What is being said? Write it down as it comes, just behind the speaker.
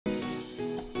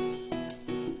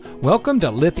Welcome to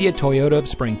Lithia Toyota of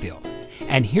Springfield.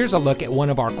 And here's a look at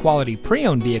one of our quality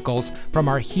pre-owned vehicles from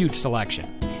our huge selection.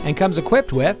 And comes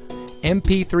equipped with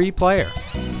MP3 player,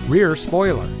 rear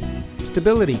spoiler,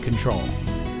 stability control,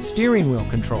 steering wheel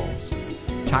controls,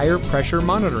 tire pressure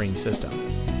monitoring system,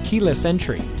 keyless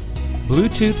entry,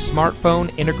 Bluetooth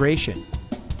smartphone integration,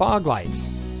 fog lights,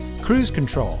 cruise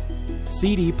control,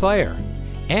 CD player,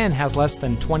 and has less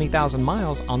than 20,000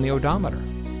 miles on the odometer.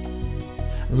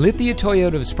 Lithia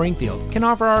Toyota of Springfield can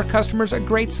offer our customers a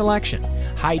great selection,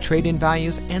 high trade-in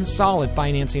values, and solid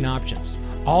financing options,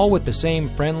 all with the same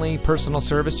friendly, personal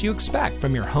service you expect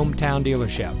from your hometown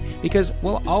dealership, because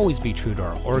we'll always be true to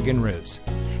our Oregon roots.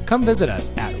 Come visit us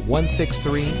at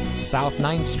 163 South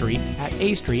 9th Street at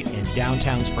A Street in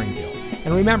downtown Springfield.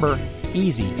 And remember,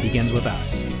 easy begins with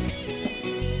us.